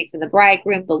bride searching for the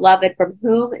bridegroom, beloved, from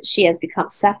whom she has become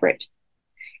separate.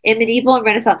 In medieval and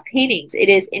Renaissance paintings, it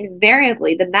is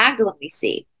invariably the Magdalene we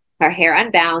see, her hair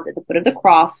unbound at the foot of the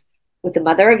cross, with the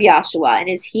mother of Yahshua, and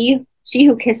is she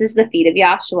who kisses the feet of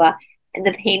Yahshua in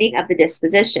the painting of the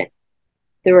disposition,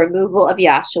 the removal of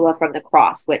Yahshua from the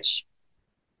cross, which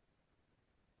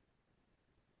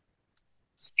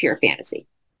is pure fantasy.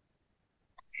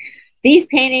 These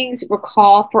paintings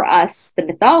recall for us the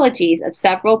mythologies of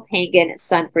several pagan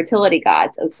sun fertility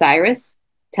gods, Osiris,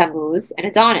 Tammuz, and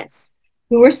Adonis,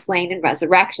 who were slain in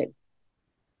resurrection.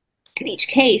 In each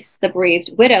case, the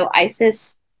bereaved widow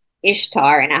Isis,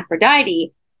 Ishtar, and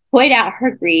Aphrodite point out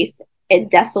her grief and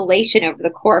desolation over the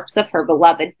corpse of her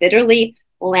beloved, bitterly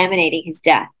laminating his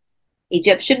death.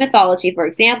 Egyptian mythology, for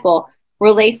example,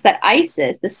 relates that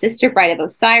Isis, the sister bride of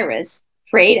Osiris,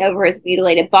 prayed over his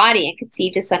mutilated body and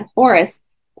conceived his son Horus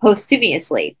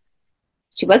posthumously.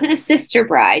 She wasn't a sister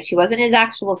bride. She wasn't his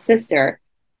actual sister.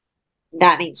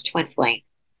 That means twin flame.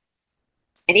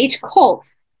 In each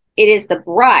cult, it is the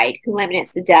bride who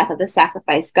laments the death of the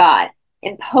sacrificed god.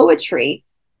 In poetry,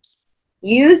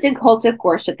 used in cultic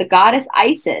worship, the goddess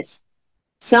Isis,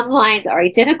 some lines are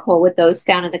identical with those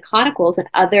found in the Chronicles and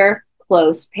other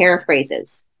close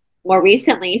paraphrases. More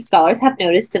recently, scholars have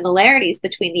noticed similarities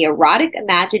between the erotic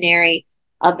imaginary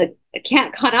of the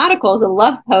canonicals and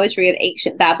love poetry of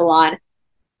ancient Babylon,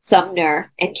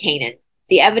 Sumner, and Canaan.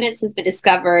 The evidence has been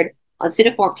discovered on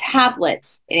cuneiform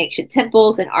tablets in ancient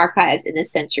temples and archives in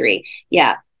this century.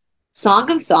 Yeah, Song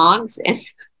of Songs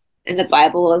in the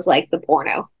Bible is like the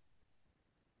porno.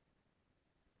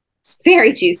 It's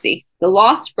very juicy. The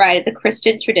lost bride of the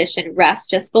Christian tradition rests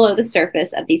just below the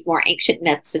surface of these more ancient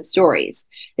myths and stories.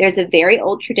 There's a very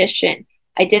old tradition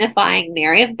identifying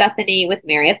Mary of Bethany with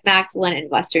Mary of Magdalene in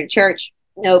Western Church.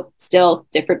 Nope, still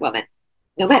different women.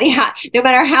 No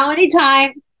matter how many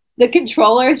times the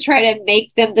controllers try to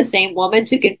make them the same woman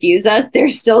to confuse us,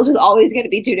 there's still just always going to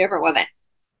be two different women.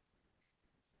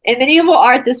 In medieval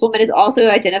art, this woman is also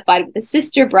identified with the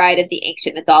sister bride of the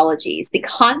ancient mythologies. The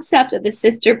concept of the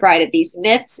sister bride of these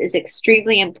myths is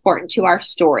extremely important to our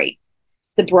story.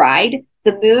 The bride,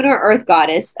 the moon or earth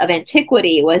goddess of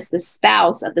antiquity, was the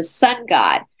spouse of the sun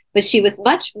god, but she was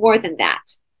much more than that.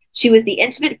 She was the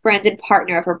intimate friend and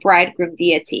partner of her bridegroom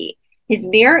deity, his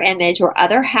mirror image or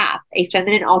other half, a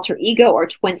feminine alter ego or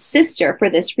twin sister. For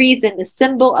this reason, the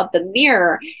symbol of the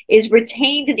mirror is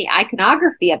retained in the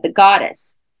iconography of the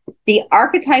goddess. The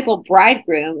archetypal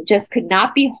bridegroom just could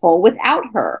not be whole without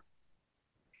her.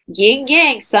 Yin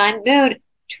yang, sun, moon,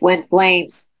 twin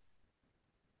flames.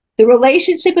 The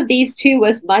relationship of these two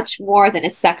was much more than a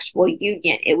sexual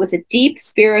union. It was a deep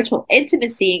spiritual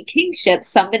intimacy and kingship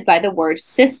summoned by the word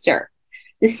sister.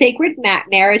 The sacred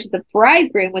marriage of the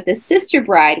bridegroom with the sister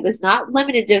bride was not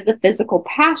limited to the physical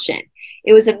passion.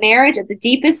 It was a marriage of the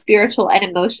deepest spiritual and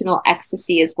emotional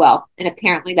ecstasy as well. And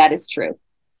apparently that is true.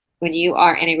 When you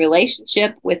are in a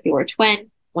relationship with your twin,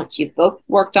 once you've both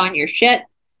worked on your shit,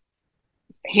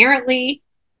 apparently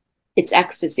it's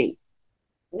ecstasy.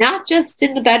 Not just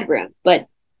in the bedroom, but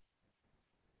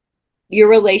your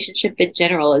relationship in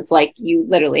general is like you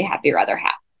literally have your other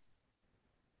half.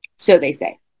 So they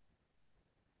say.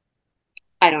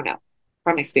 I don't know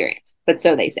from experience, but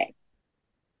so they say.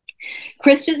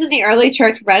 Christians in the early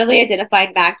church readily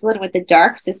identified Magdalene with the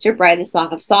dark sister bride of the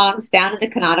Song of Songs found in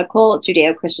the canonical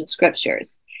Judeo-Christian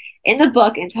scriptures. In the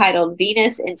book entitled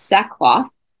Venus in Sackcloth,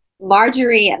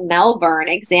 Marjorie Melbourne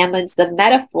examines the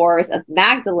metaphors of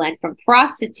Magdalene from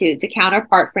prostitute to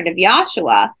counterpart friend of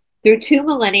Yahshua through 2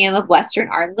 millennia of Western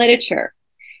art and literature.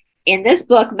 In this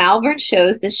book, Malvern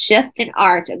shows the shift in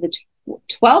art of the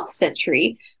 12th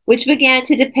century, which began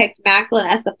to depict Magdalene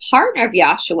as the partner of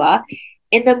Yahshua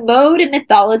in the mode and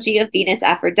mythology of Venus,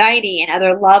 Aphrodite, and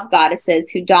other love goddesses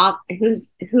whose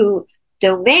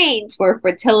domains were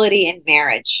fertility and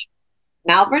marriage.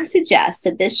 Malvern suggests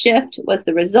that this shift was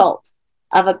the result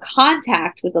of a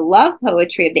contact with the love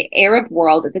poetry of the Arab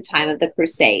world at the time of the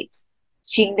Crusades.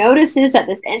 She notices that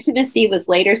this intimacy was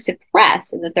later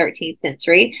suppressed in the 13th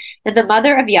century, that the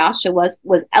mother of Yahshua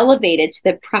was elevated to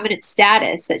the prominent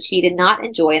status that she did not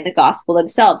enjoy in the gospel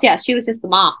themselves. Yeah, she was just the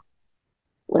mom.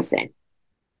 Listen.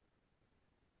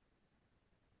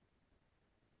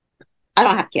 I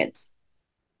don't have kids.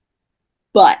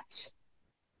 But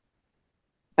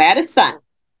if I had a son,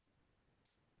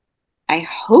 I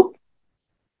hope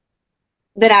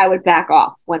that I would back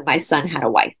off when my son had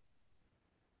a wife.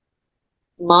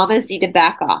 Mamas need to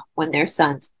back off when their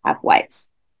sons have wives.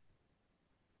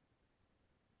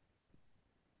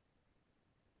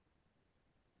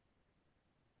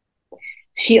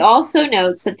 She also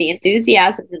notes that the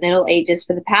enthusiasm of the Middle Ages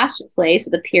for the Passion plays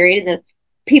of the period in the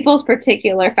people's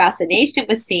particular fascination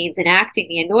with scenes enacting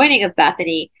the anointing of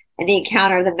Bethany and the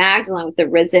encounter of the Magdalene with the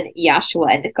risen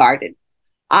Yahshua in the garden.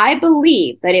 I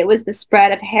believe that it was the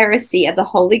spread of heresy of the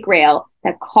Holy Grail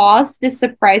that caused this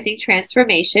surprising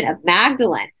transformation of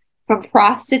Magdalene from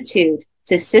prostitute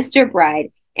to sister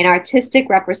bride in artistic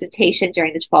representation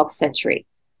during the 12th century.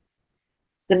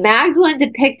 The Magdalene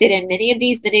depicted in many of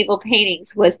these medieval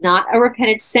paintings was not a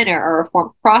repentant sinner or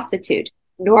reformed prostitute,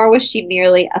 nor was she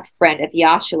merely a friend of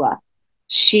Yahshua.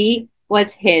 She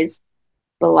was his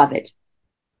beloved.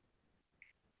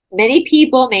 Many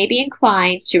people may be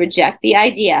inclined to reject the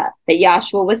idea that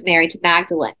Yahshua was married to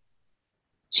Magdalene.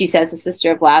 She says the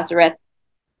sister of Lazarus.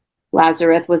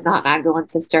 Lazarus was not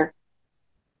Magdalene's sister.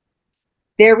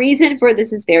 Their reason for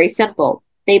this is very simple.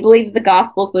 They believe that the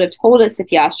Gospels would have told us if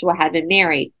Yahshua had been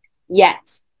married.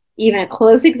 Yet, even a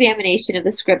close examination of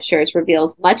the scriptures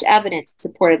reveals much evidence in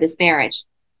support of this marriage.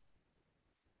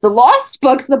 The lost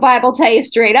books of the Bible tell you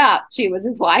straight up she was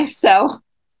his wife, so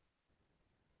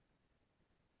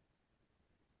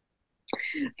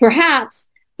perhaps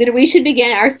then we should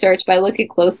begin our search by looking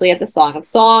closely at the Song of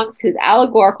Songs, whose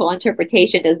allegorical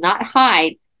interpretation does not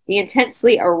hide the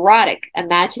intensely erotic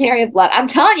imaginary of love. I'm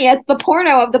telling you, it's the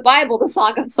porno of the Bible, the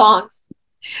Song of Songs.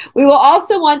 We will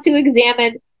also want to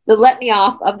examine the let me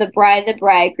off of the bride and the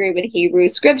bridegroom in Hebrew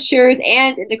scriptures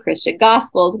and in the Christian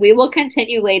Gospels. We will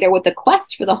continue later with the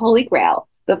quest for the Holy Grail.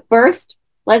 But first,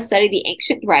 let's study the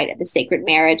ancient rite of the sacred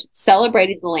marriage,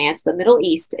 celebrating the lands of the Middle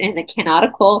East and in the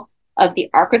canonical of the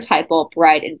archetypal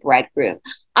bride and bridegroom.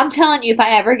 I'm telling you, if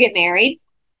I ever get married,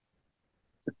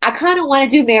 I kind of want to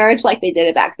do marriage like they did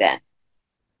it back then.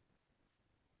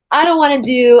 I don't want to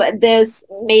do this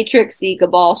matrixy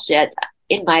cabal shit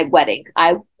in my wedding.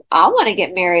 I want to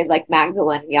get married like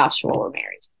Magdalene and Yahshua were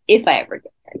married, if I ever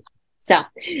get married. So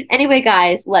anyway,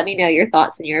 guys, let me know your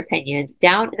thoughts and your opinions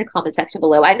down in the comment section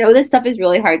below. I know this stuff is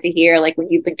really hard to hear, like when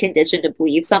you've been conditioned to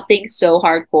believe something so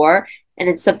hardcore, and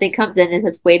then something comes in and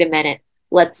says, wait a minute,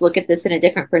 let's look at this in a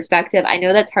different perspective. I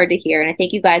know that's hard to hear, and I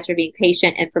thank you guys for being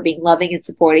patient and for being loving and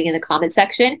supporting in the comment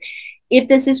section. If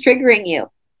this is triggering you,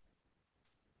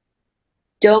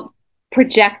 don't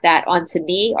project that onto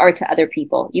me or to other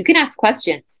people. You can ask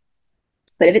questions,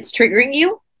 but if it's triggering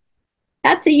you,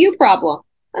 that's a you problem.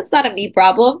 That's not a me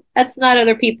problem. That's not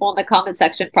other people in the comment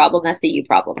section problem. That's a you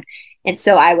problem. And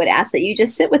so I would ask that you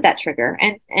just sit with that trigger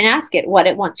and ask it what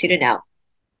it wants you to know.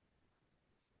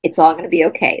 It's all going to be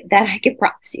okay. That I can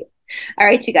promise you. All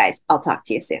right, you guys, I'll talk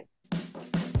to you soon.